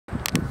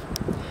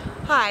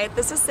Hi,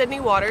 this is Sydney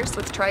Waters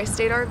with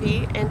Tri-State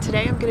RV, and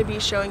today I'm going to be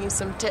showing you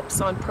some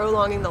tips on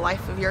prolonging the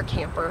life of your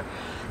camper.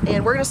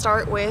 And we're going to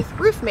start with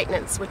roof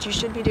maintenance, which you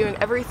should be doing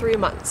every 3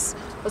 months.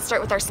 Let's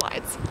start with our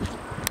slides.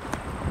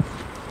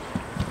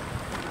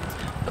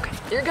 Okay,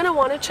 you're going to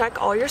want to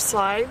check all your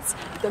slides.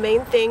 The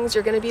main things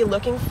you're going to be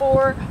looking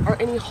for are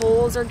any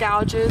holes or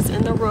gouges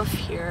in the roof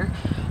here,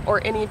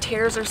 or any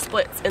tears or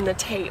splits in the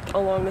tape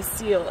along the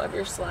seal of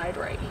your slide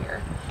right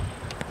here.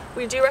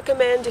 We do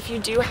recommend, if you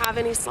do have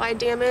any slide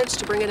damage,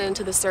 to bring it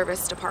into the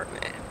service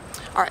department.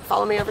 All right,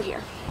 follow me over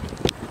here.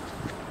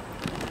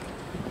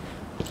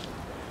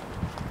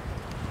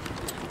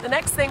 The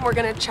next thing we're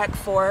going to check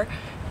for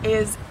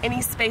is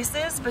any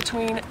spaces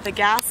between the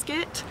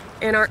gasket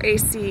and our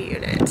AC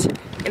unit.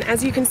 And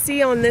as you can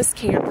see on this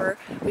camper,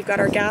 we've got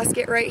our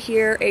gasket right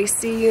here,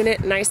 AC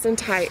unit nice and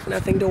tight,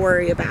 nothing to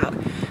worry about.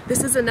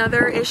 This is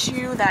another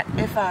issue that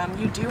if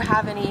you do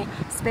have any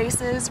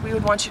spaces, we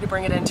would want you to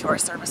bring it into our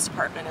service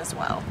department as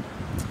well.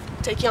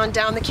 Take you on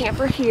down the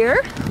camper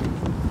here.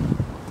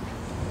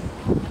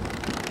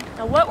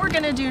 Now what we're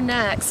going to do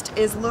next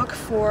is look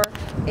for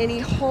any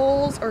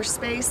holes or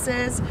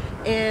spaces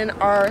in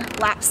our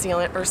lap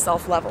sealant or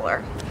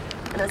self-leveler.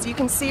 And as you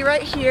can see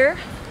right here,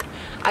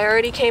 I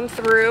already came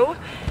through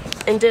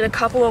and did a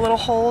couple of little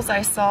holes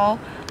I saw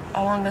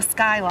along the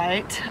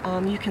skylight.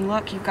 You can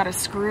look, you've got a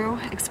screw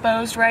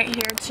exposed right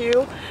here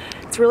too.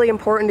 It's really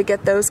important to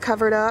get those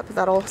covered up.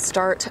 That'll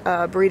start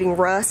breeding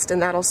rust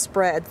and that'll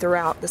spread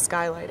throughout the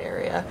skylight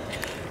area.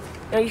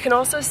 Now you can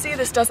also see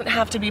this doesn't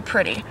have to be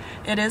pretty.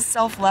 It is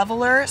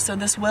self-leveler, so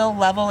this will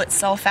level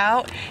itself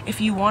out. If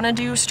you want to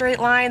do a straight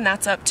line,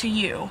 that's up to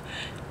you.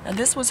 Now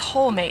this was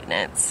hole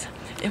maintenance.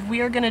 If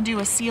we are going to do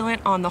a sealant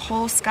on the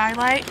whole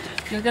skylight,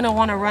 you're going to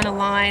want to run a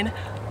line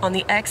on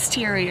the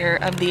exterior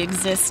of the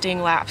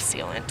existing lap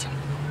sealant.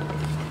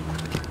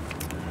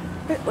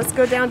 Let's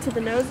go down to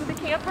the nose of the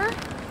camper.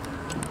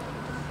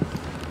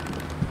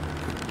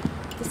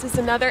 This is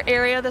another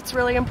area that's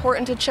really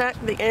important to check,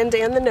 the end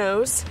and the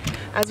nose.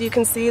 As you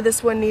can see,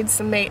 this one needs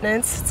some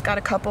maintenance. It's got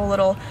a couple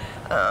little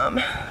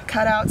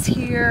cutouts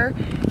here,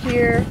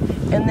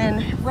 and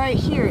then right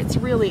here it's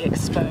really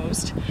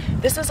exposed.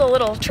 This is a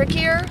little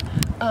trickier.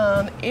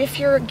 If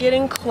you're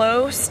getting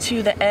close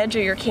to the edge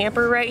of your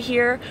camper right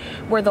here,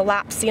 where the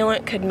lap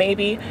sealant could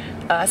maybe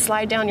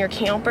slide down your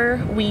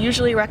camper, we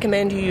usually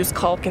recommend you use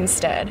caulk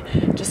instead,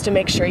 just to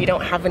make sure you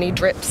don't have any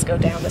drips go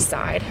down the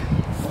side.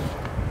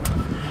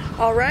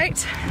 All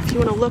right, if you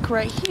want to look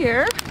right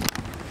here,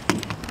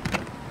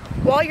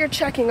 while you're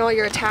checking all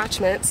your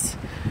attachments,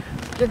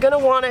 you're going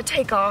to want to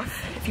take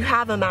off, if you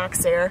have a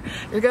max air,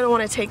 you're going to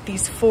want to take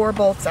these 4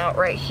 bolts out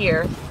right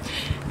here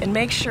and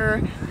make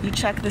sure you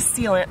check the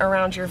sealant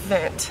around your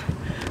vent.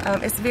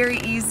 It's very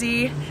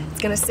easy.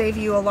 It's going to save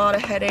you a lot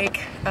of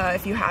headache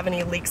if you have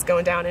any leaks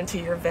going down into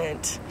your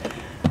vent.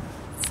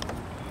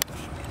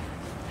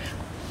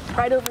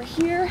 Right over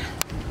here,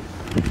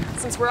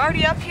 since we're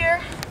already up here,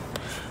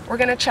 we're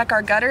going to check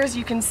our gutters.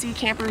 You can see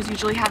campers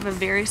usually have a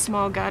very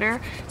small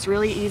gutter. It's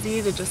really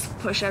easy to just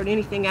push out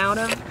anything out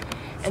of.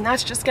 And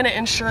that's just going to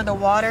ensure the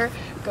water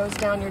goes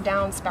down your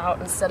downspout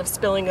instead of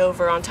spilling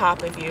over on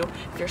top of you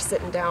if you're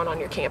sitting down on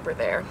your camper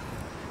there.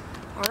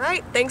 All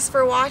right, thanks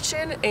for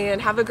watching and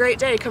have a great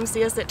day. Come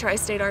see us at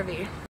Tri-State RV.